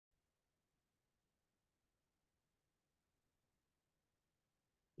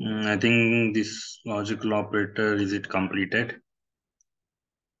I think this logical operator, is it completed?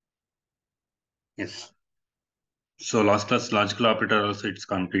 Yes. So last class logical operator also it's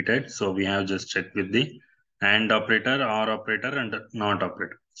completed. So we have just checked with the AND operator, OR operator, and NOT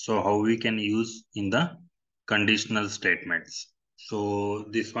operator. So how we can use in the conditional statements. So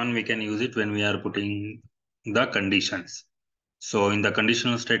this one we can use it when we are putting the conditions. So in the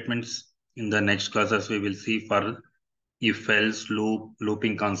conditional statements, in the next classes we will see for if else loop,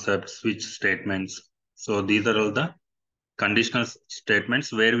 looping concepts, switch statements. So these are all the conditional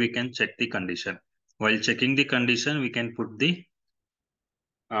statements where we can check the condition. While checking the condition, we can put the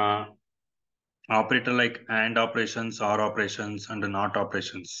uh, operator like AND operations, OR operations, and NOT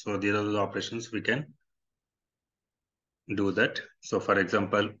operations. So these are the operations we can do that. So for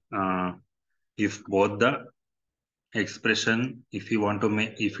example, if both the expression, if you want to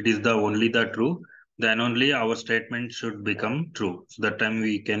make, if it is the only the true, then only our statement should become true. So that time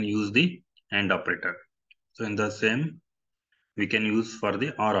we can use the AND operator. So in the same, we can use for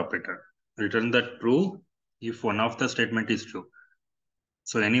the OR operator. Return the true if one of the statement is true.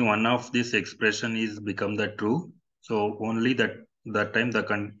 So any one of this expression is become the true. So only that time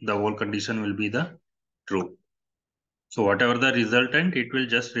the whole condition will be the true. So whatever the resultant, it will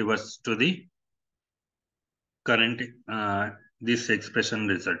just reverse to the current this expression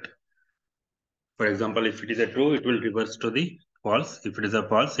result. For example, if it is a true, it will reverse to the false. If it is a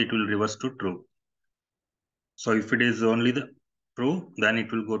false, it will reverse to true. So if it is only the true, then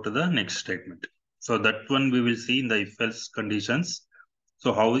it will go to the next statement. So that one we will see in the if-else conditions.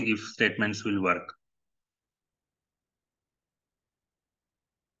 So how if statements will work.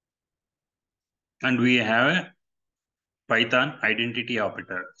 And we have a Python identity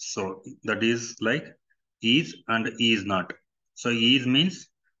operator. So that is like is and is not. So is means,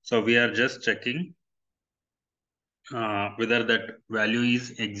 so we are just checking whether that value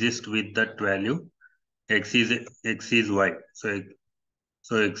is exist with that value. X is y. So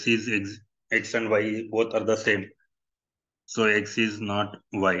x and y both are the same. So x is not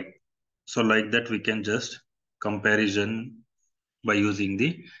y. So like that we can just comparison by using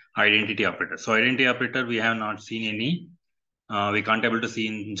the identity operator. So identity operator we have not seen any. We can't able to see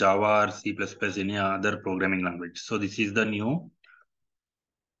in Java or C++ any other programming language. So this is the new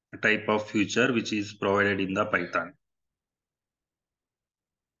type of feature which is provided in the Python.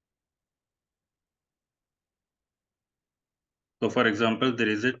 So for example, there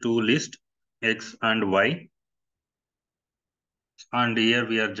is a two list X and Y. And here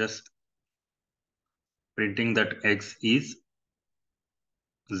we are just printing that X is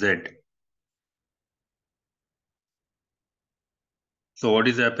Z. So what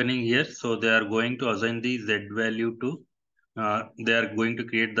is happening here? So they are going to assign the Z value to, they are going to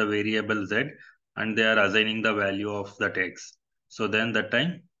create the variable Z and they are assigning the value of that X. So then that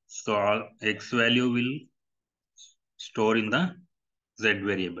time, so all X value will store in the Z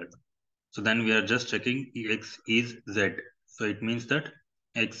variable. So then we are just checking X is Z. So it means that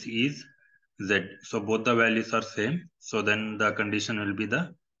X is Z. So both the values are same. So then the condition will be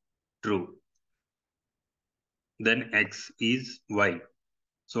the true. Then X is Y.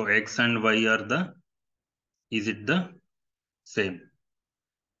 So X and Y are the, is it the same?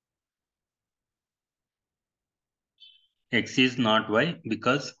 X is not Y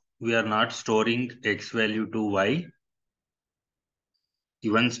because we are not storing X value to Y.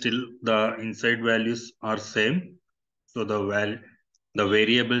 Even still the inside values are same. So the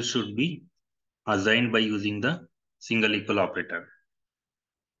variable should be assigned by using the single equal operator.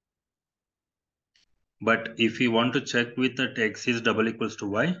 But if we want to check with that X is double equals to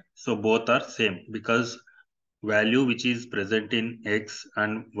Y, so both are same because value which is present in X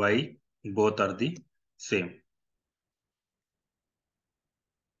and Y, both are the same.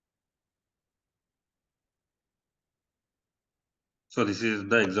 So this is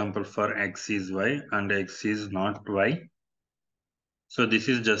the example for X is Y and X is not Y. So this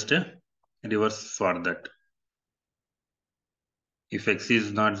is just a reverse for that. If X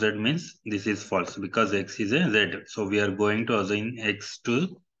is not Z means this is false because X is a Z. So we are going to assign X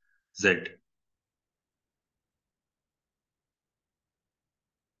to Z.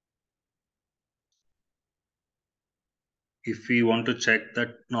 If we want to check that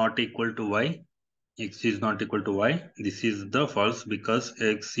not equal to Y, X is not equal to Y, this is the false because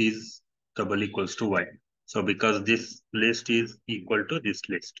X is double equals to Y. So because this list is equal to this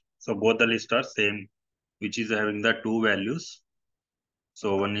list. So both the lists are same, which is having the two values.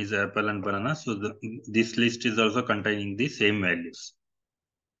 So one is apple and banana. So this list is also containing the same values.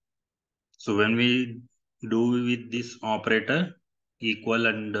 So when we do with this operator, equal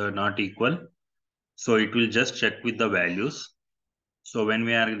and not equal, so it will just check with the values. So when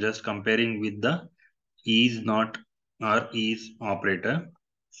we are just comparing with the is not or is operator,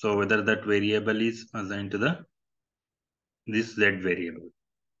 so whether that variable is assigned to the this z variable.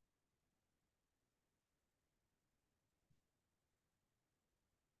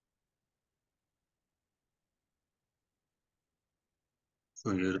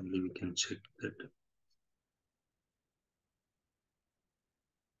 So here only we can check that.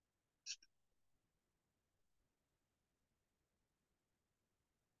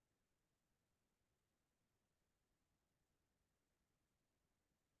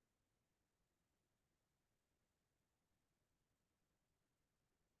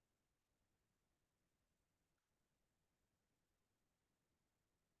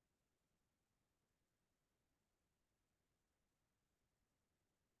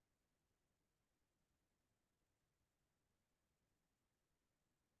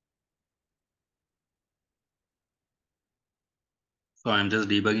 So I'm just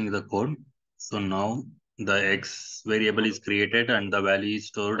debugging the code. So now the x variable is created and the value is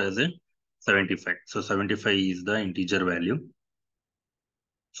stored as a 75. So 75 is the integer value.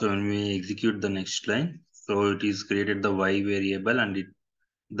 So when we execute the next line, so it is created the y variable and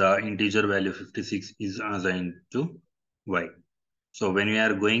the integer value 56 is assigned to y. So when we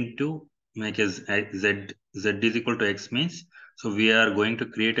are going to make a z is equal to x means, so we are going to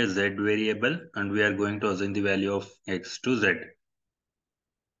create a z variable and we are going to assign the value of x to z.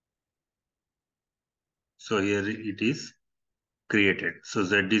 So here it is created. So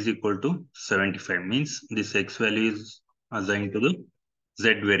z is equal to 75 means this x value is assigned to the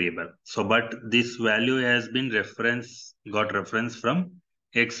z variable. So but this value has been got reference from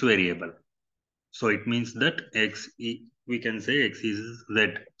x variable. So it means that we can say x is z.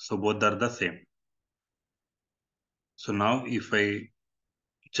 So both are the same. So now if I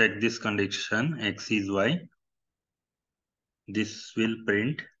check this condition x is y, this will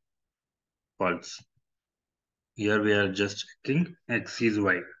print false. Here we are just checking x is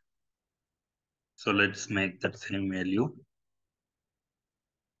y. So let's make that same value.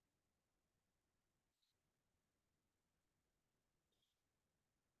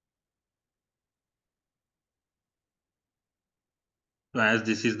 So as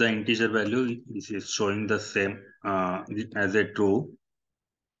this is the integer value, this is showing the same as a true.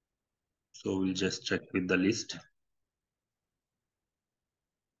 So we'll just check with the list.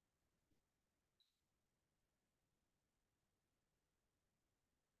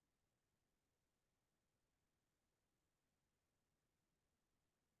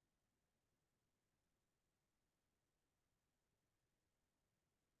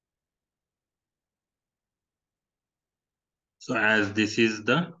 So as this is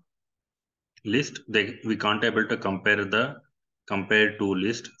the list, we can't able to compare two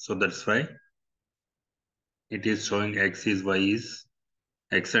list. So that's why it is showing x and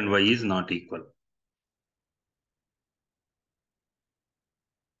y is not equal.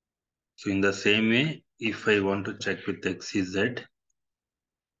 So in the same way, if I want to check with x is z,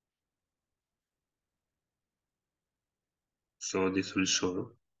 so this will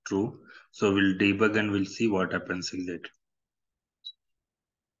show true. So we'll debug and we'll see what happens exactly.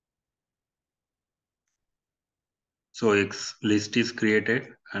 So X list is created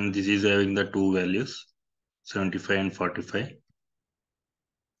and this is having the two values 75 and 45.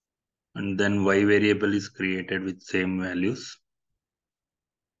 And then Y variable is created with same values.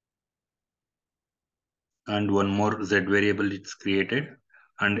 And one more Z variable is created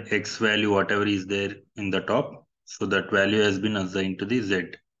and X value, whatever is there in the top. So that value has been assigned to the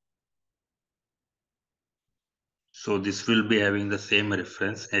Z. So this will be having the same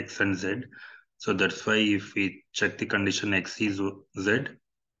reference X and Z. So that's why if we check the condition X is Z,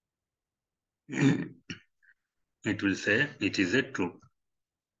 it will say it is a true.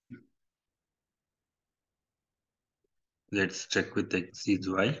 Let's check with X is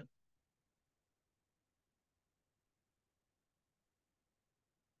Y.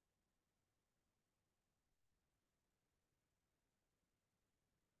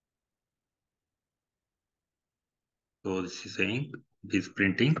 So this is saying it is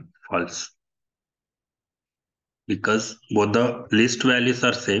printing false because both the list values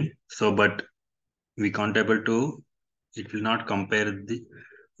are same. So, but we can't able to, it will not compare the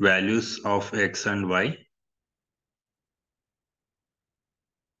values of X and Y.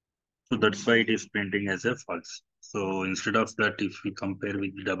 So that's why it is printing as a false. So instead of that, if we compare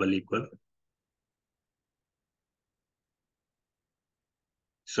with double equal,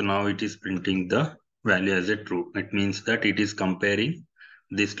 so now it is printing the value as a true. It means that it is comparing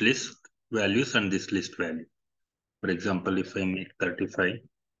this list values and this list value. For example, if I make 35,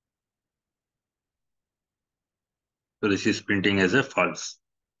 So this is printing as a false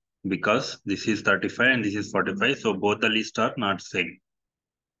because this is 35 and this is 45. So both the lists are not same.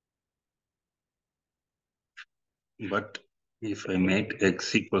 But if I make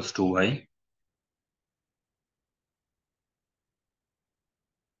x equals to y,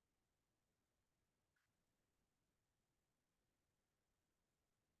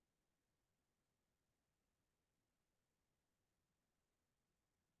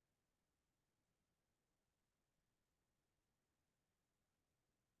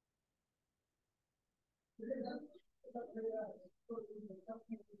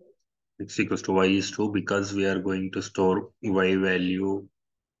 x equals to y is true because we are going to store y value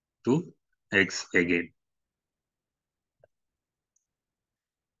to x again.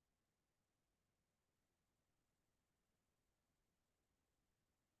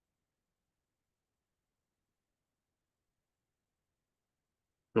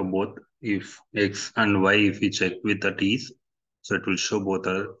 So both if x and y, if we check with the t's, so it will show both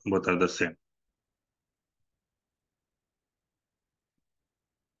are the same.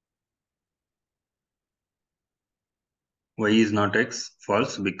 Y is not x,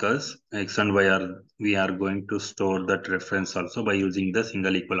 false, because x and y are we are going to store that reference also by using the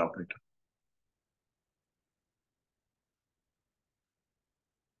single equal operator.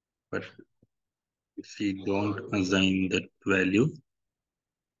 But if we don't assign that value,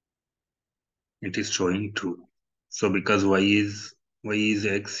 it is showing true. So because y is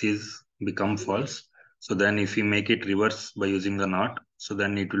x is become false. So then if we make it reverse by using the not, so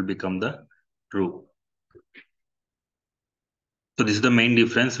then it will become the true. So this is the main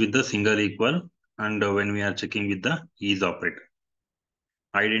difference with the single equal and when we are checking with the is operator,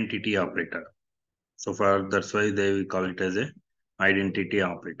 identity operator. So for that's why they will call it as a identity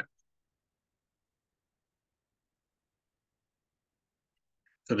operator.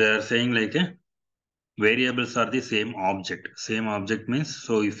 So they are saying like a variables are the same object. Same object means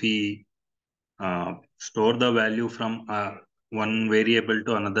so if we store the value from one variable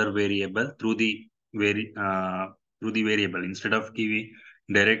to another variable through the variable instead of giving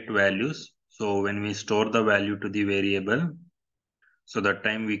direct values. So when we store the value to the variable, so that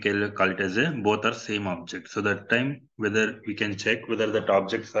time we can call it as a both are same object. So that time whether we can check whether that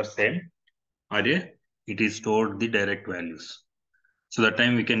objects are same or it is stored the direct values. So that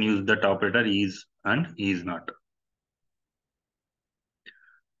time we can use that operator is and is not.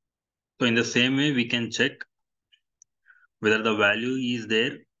 So in the same way we can check whether the value is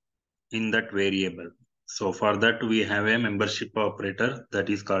there in that variable. So for that we have a membership operator that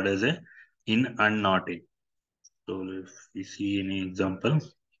is called as a in and not in. So if we see any example.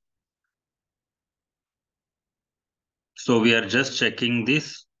 So we are just checking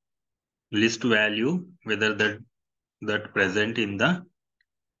this list value whether that present in the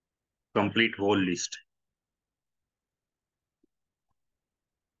complete whole list.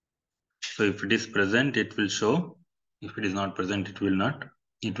 So if it is present, it will show. If it is not present, it will not.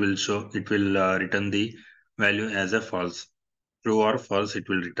 It will show. It will return the value as a false. True or false, it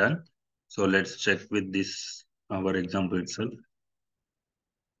will return. So let's check with this our example itself.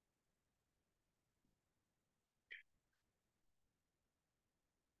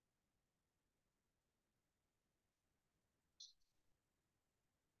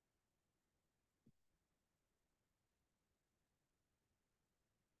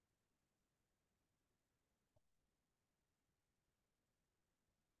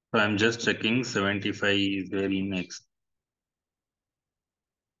 So I'm just checking 75 is there in X.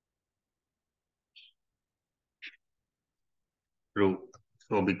 True.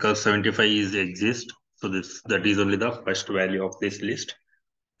 So because 75 is exist, so that is only the first value of this list.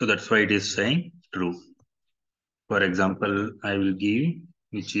 So that's why it is saying true. For example, I will give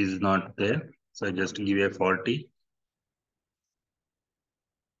which is not there. So I just give a 40.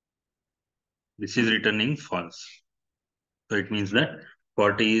 This is returning false. So it means that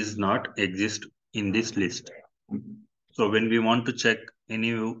 40 is not exist in this list. So when we want to check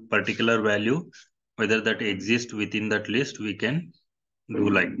any particular value, whether that exists within that list, we can do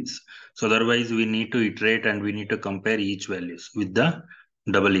like this. So otherwise we need to iterate and we need to compare each values with the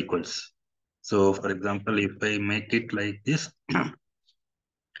double equals. So for example, if I make it like this, it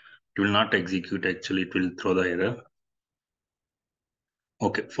will not execute actually, it will throw the error.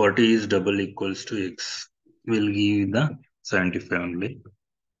 Okay, 40 is double equals to X. We'll give the 75 only,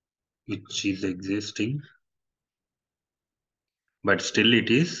 which is existing, but still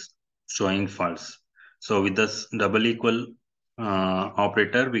it is showing false. So with this double equal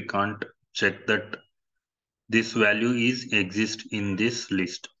operator, we can't check that this value is exist in this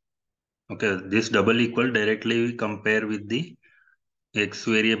list. Okay, this double equal directly we compare with the x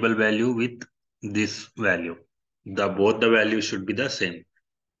variable value with this value. The both the values should be the same.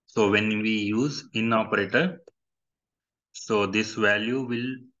 So when we use in operator, so this value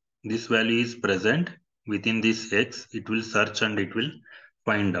is present within this X, it will search and it will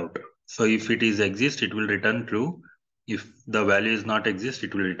find out. So if it is exist, it will return true. If the value is not exist,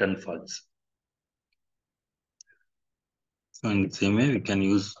 it will return false. So in the same way, we can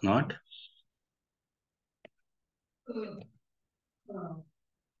use not.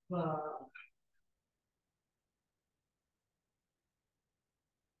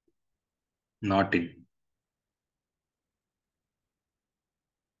 Not in.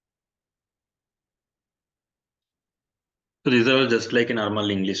 So these are all just like a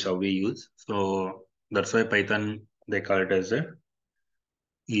normal English how we use. So that's why Python they call it as a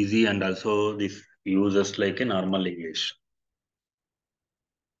easy, and also this uses like a normal English.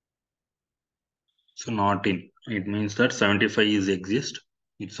 So not in. It means that 75 is exist.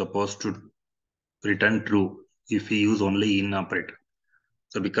 It's supposed to return true if we use only in operator.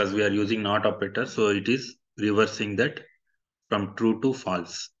 So because we are using not operator, so it is reversing that from true to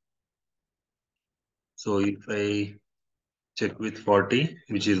false. So if I check with 40,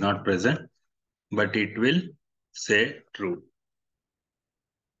 which is not present, but it will say true.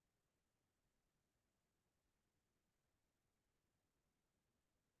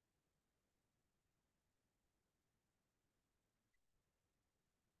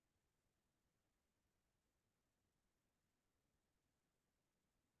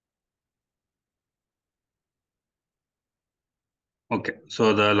 Okay,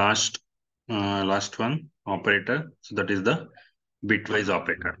 so the last one operator. So that is the bitwise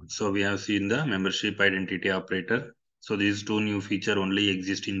operator. So we have seen the membership identity operator. So these two new feature only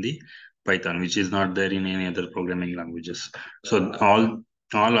exist in the Python, which is not there in any other programming languages. So all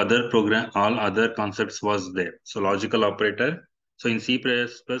other concepts was there. So logical operator. So in C++,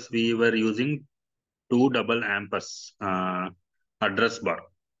 we were using two double amperes address bar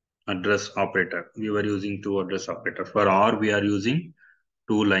address operator. We were using two address operator. For R, we are using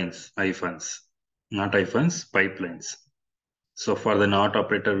two lines, hyphens, not hyphens, pipelines. So for the not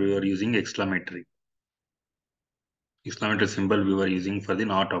operator, we were using exclamatory. Exclamatory symbol we were using for the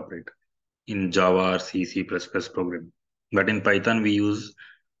not operator in Java or C++ program. But in Python, we use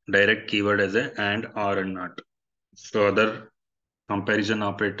direct keyword as a and, or, and not. So other comparison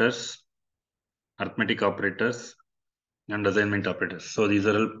operators, arithmetic operators, and assignment operators. So these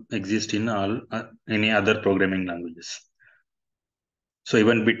are all exist in all any other programming languages. So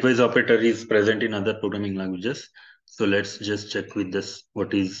even bitwise operator is present in other programming languages. So let's just check with this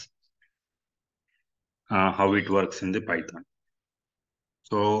what is how it works in the Python.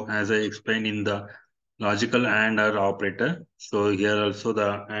 So as I explained in the logical and or operator, so here also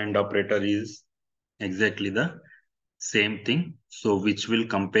the and operator is exactly the same thing. So which will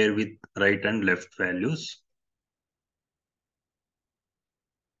compare with right and left values.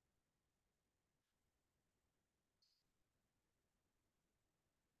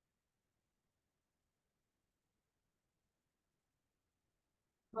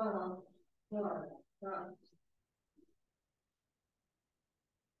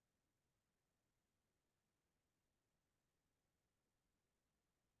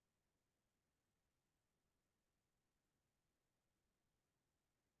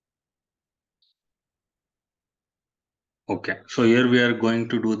 Okay, so here we are going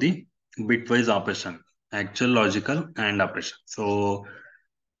to do the bitwise operation, actual logical and operation. So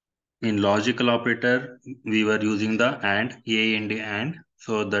in logical operator, we were using the and.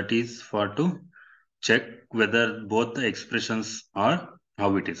 So that is for to check whether both the expressions are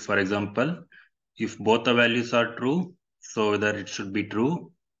how it is. For example, if both the values are true, so whether it should be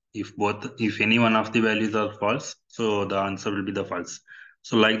true. If any one of the values are false, so the answer will be the false.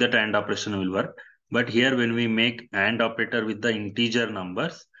 So like that AND operation will work. But here when we make AND operator with the integer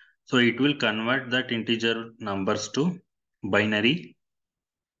numbers, so it will convert that integer numbers to binary.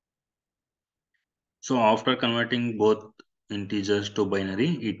 So after converting both integers to binary,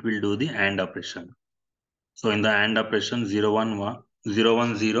 it will do the AND operation. So in the AND operation 0, 1, 1, 0,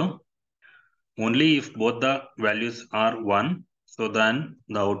 1, 0, only if both the values are 1, so then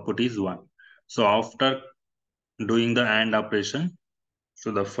the output is 1. So after doing the AND operation,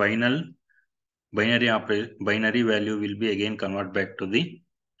 so the final binary value will be again convert back to the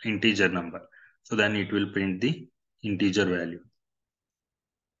integer number. So then it will print the integer value.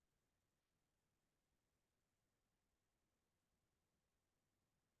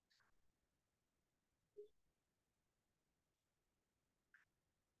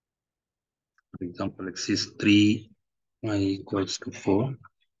 For example, x is 3, y equals to 4.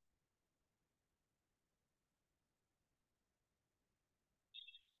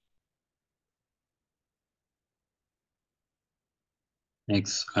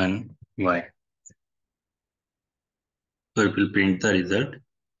 X and Y. So it will print the result.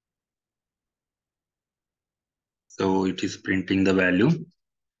 So it is printing the value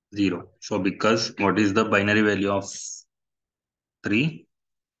 0. So because what is the binary value of 3?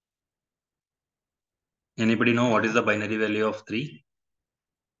 Anybody know what is the binary value of 3?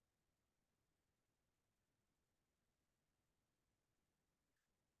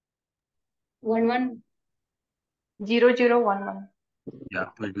 110011. Yeah,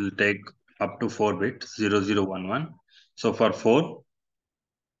 it will take up to 4 bits 0011. So for 4,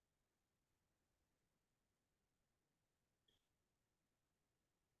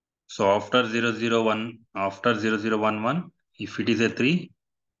 so after 0011, if it is a 3,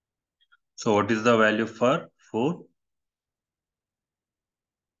 so what is the value for 4?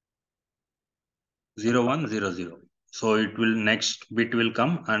 0100. So it will next bit will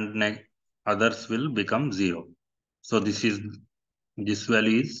come and others will become 0. So this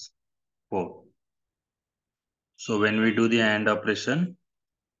value is 4. So when we do the AND operation,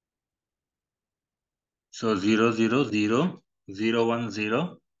 so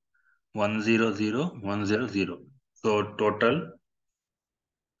 0000100100100. So total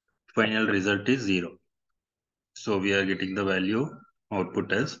final result is 0. So we are getting the value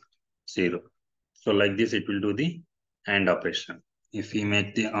output as 0. So like this it will do the AND operation. If we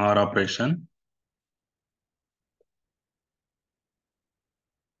make the OR operation,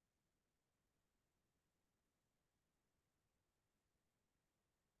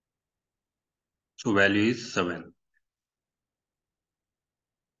 so value is 7.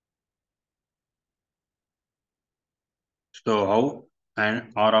 So how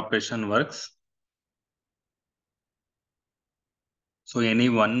an OR operation works? So any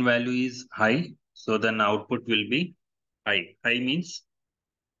one value is high, so then output will be high. High means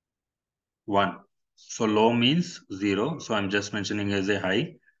 1. So low means 0. So I'm just mentioning as a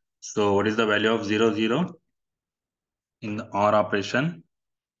high. So what is the value of 00 in the OR operation?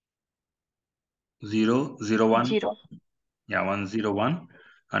 001. 0. Yeah, 101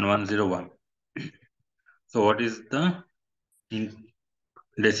 and 101. So what is the in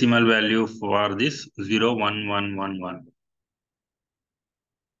decimal value for this? 01111.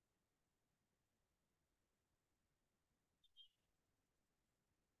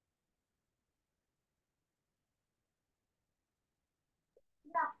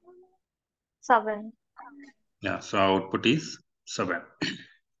 7. Yeah, so output is 7.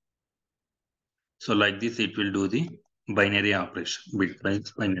 So like this, it will do the binary operation,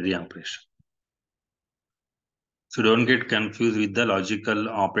 bitwise binary operation. So don't get confused with the logical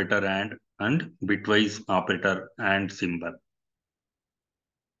operator and bitwise operator and symbol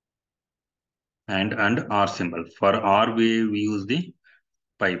and R symbol. For R, we use the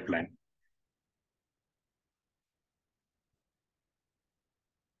pipeline.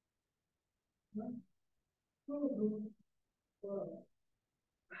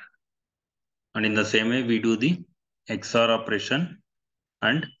 And in the same way, we do the XOR operation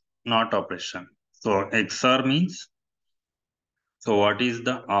and NOT operation. So XOR means, so what is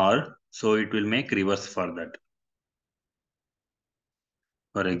the R? So it will make reverse for that.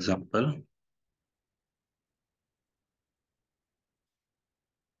 For example,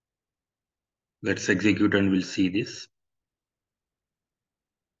 let's execute and we'll see this.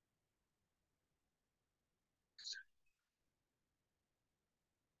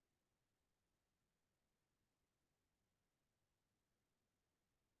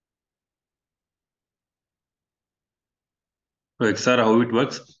 So XOR, how it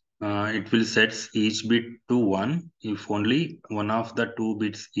works? It will set each bit to 1 if only one of the two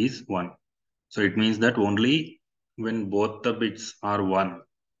bits is 1. So it means that only when both the bits are 1,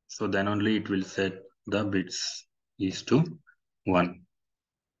 so then only it will set the bits is to 1.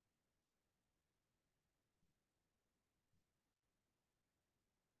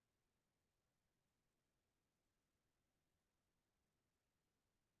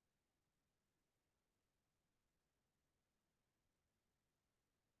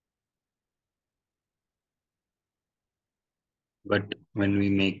 But when we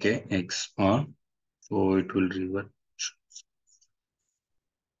make a XOR, so it will revert.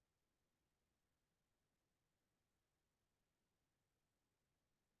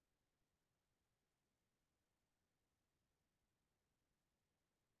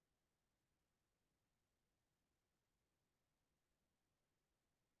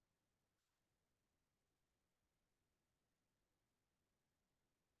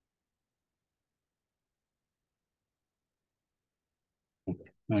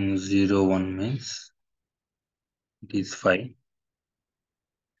 And 01 means it is 5.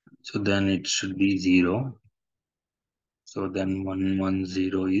 So then it should be 0. So then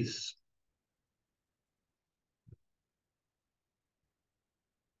 110 is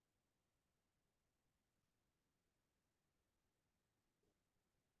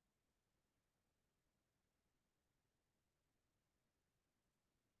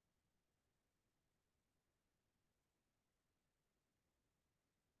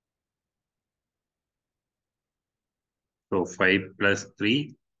so 5 plus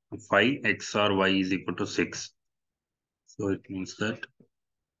 3, 5 XOR y is equal to 6. So it means that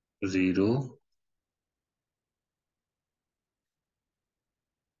 0,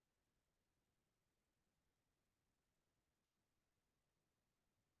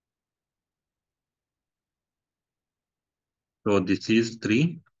 so this is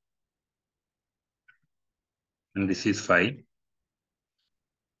 3 and this is 5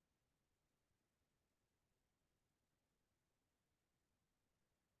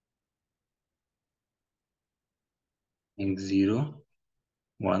 and 0,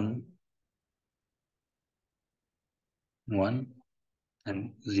 1, 1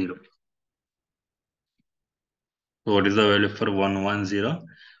 and 0. So what is the value for 110?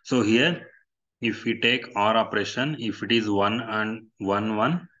 So here, if we take OR operation, if it is 1 and 1,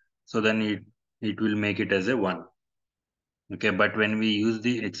 1, so then it will make it as a 1. Okay, but when we use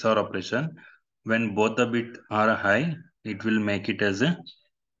the XOR operation, when both the bits are high, it will make it as a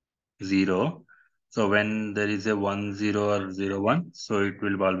 0. So when there is a 1, 0 or 0, 1, so it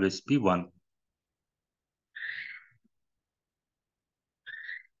will always be 1.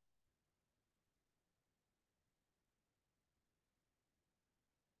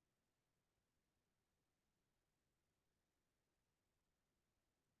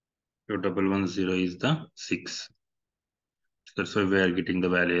 So 110 is the 6. That's why we are getting the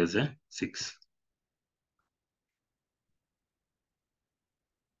value as a 6.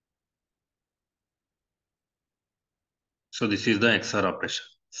 So this is the XOR operation.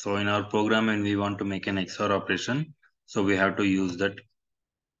 So in our program, when we want to make an XOR operation, so we have to use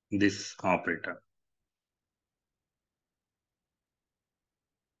this operator.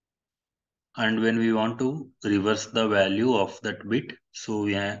 And when we want to reverse the value of that bit, so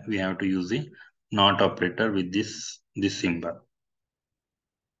we have to use the NOT operator with this symbol.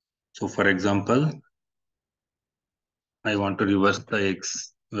 So for example, I want to reverse the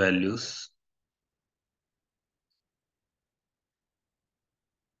X values.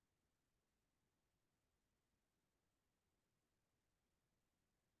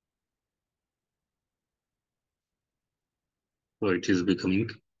 So it is becoming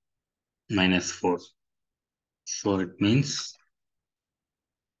 -4. So it means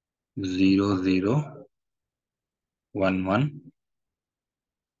 0, 0, 1, 1.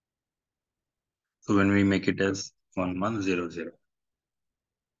 So when we make it as 1, 1, 0, 0.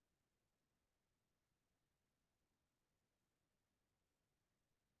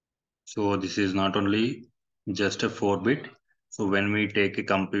 So this is not only just a 4-bit. So when we take a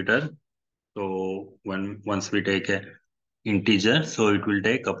computer, so once we take a integer, so it will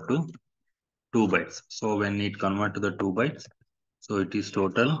take up to 2 bytes. So when it convert to the 2 bytes, so it is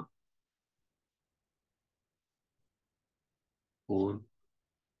total 4.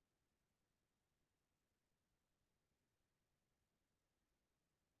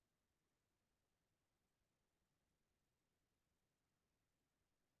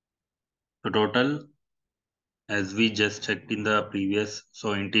 So total, as we just checked in the previous,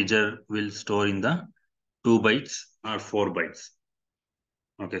 so integer will store in the 2 bytes or 4 bytes.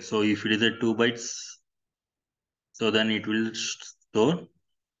 Okay, so if it is a 2 bytes, so then it will store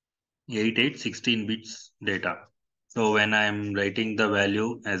 16 bits data. So when I am writing the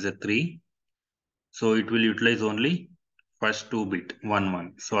value as a 3, so it will utilize only first 2 bit 1,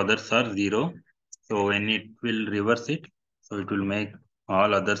 1. So others are 0. So when it will reverse it, so it will make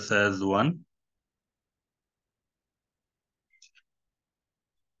all others as 1.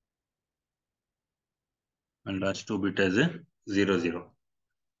 And last 2 bit as a 0, 0.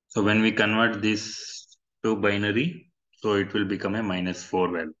 So when we convert this to binary, so it will become a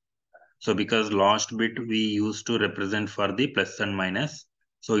 -4 value. So because last bit we used to represent for the plus and minus.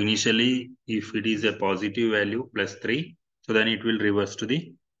 So initially, if it is a positive value +3, so then it will reverse to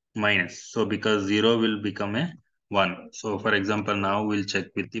the minus. So because 0 will become a 1. So for example, now we'll check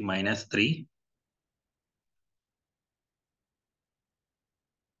with the -3.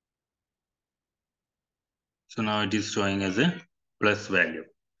 So now it is showing as a plus value.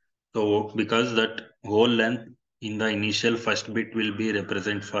 So because that whole length in the initial first bit will be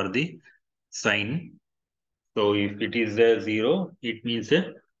represent for the sign. So if it is a 0, it means a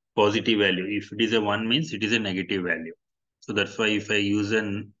positive value. If it is a 1, means it is a negative value. So that's why if I use a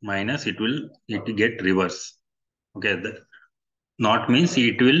minus, it get reverse. Okay, the not means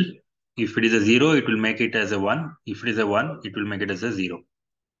it will, if it is a 0, it will make it as a 1. If it is a 1, it will make it as a 0.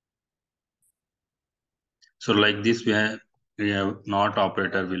 So like this, we have not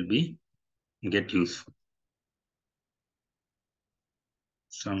operator will be get useful.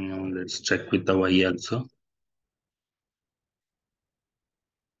 So now let's check with the y also.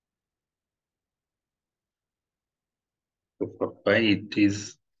 So for pi, it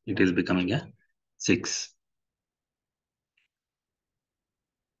is becoming a 6.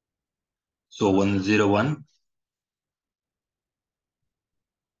 So 101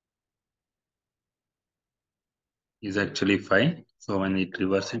 is actually 5. So when it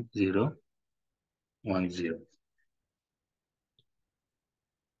reverse it, 0, 1, 0.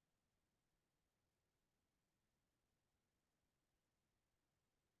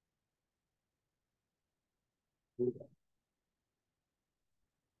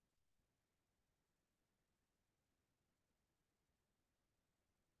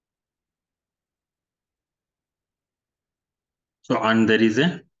 So and there is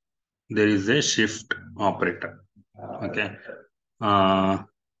a shift operator. Okay. Uh,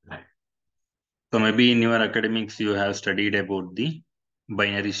 so maybe in your academics you have studied about the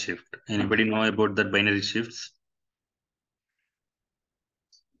binary shift. Anybody know about that binary shifts?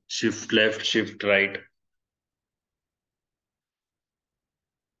 Shift left, shift right.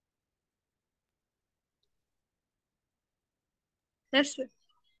 Yes, sir.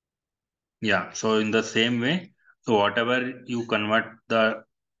 Yeah. So in the same way, so whatever you convert the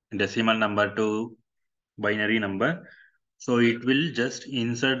decimal number to binary number, so it will just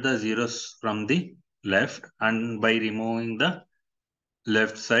insert the zeros from the left, and by removing the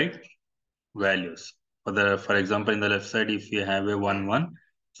left side values. For example, in the left side, if you have a 1 1,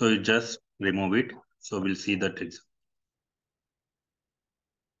 so you just remove it. So we'll see that result.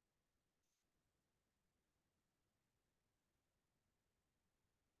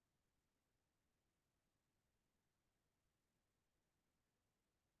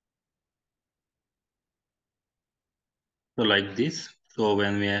 So like this. So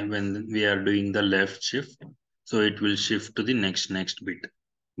when we are doing the left shift, so it will shift to the next bit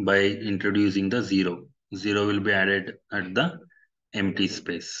by introducing the 0. 0 will be added at the empty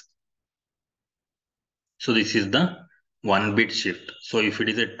space. So this is the 1 bit shift. So if it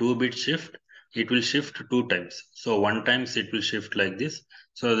is a 2 bit shift, it will shift 2 times. So one times it will shift like this.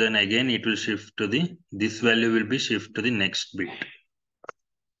 So then again it will shift to this value will be shift to the next bit.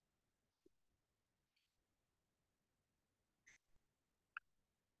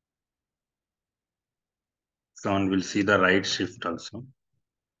 So one will see the right shift also.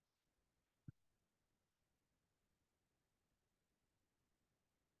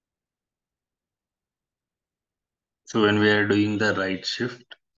 So when we are doing the right shift,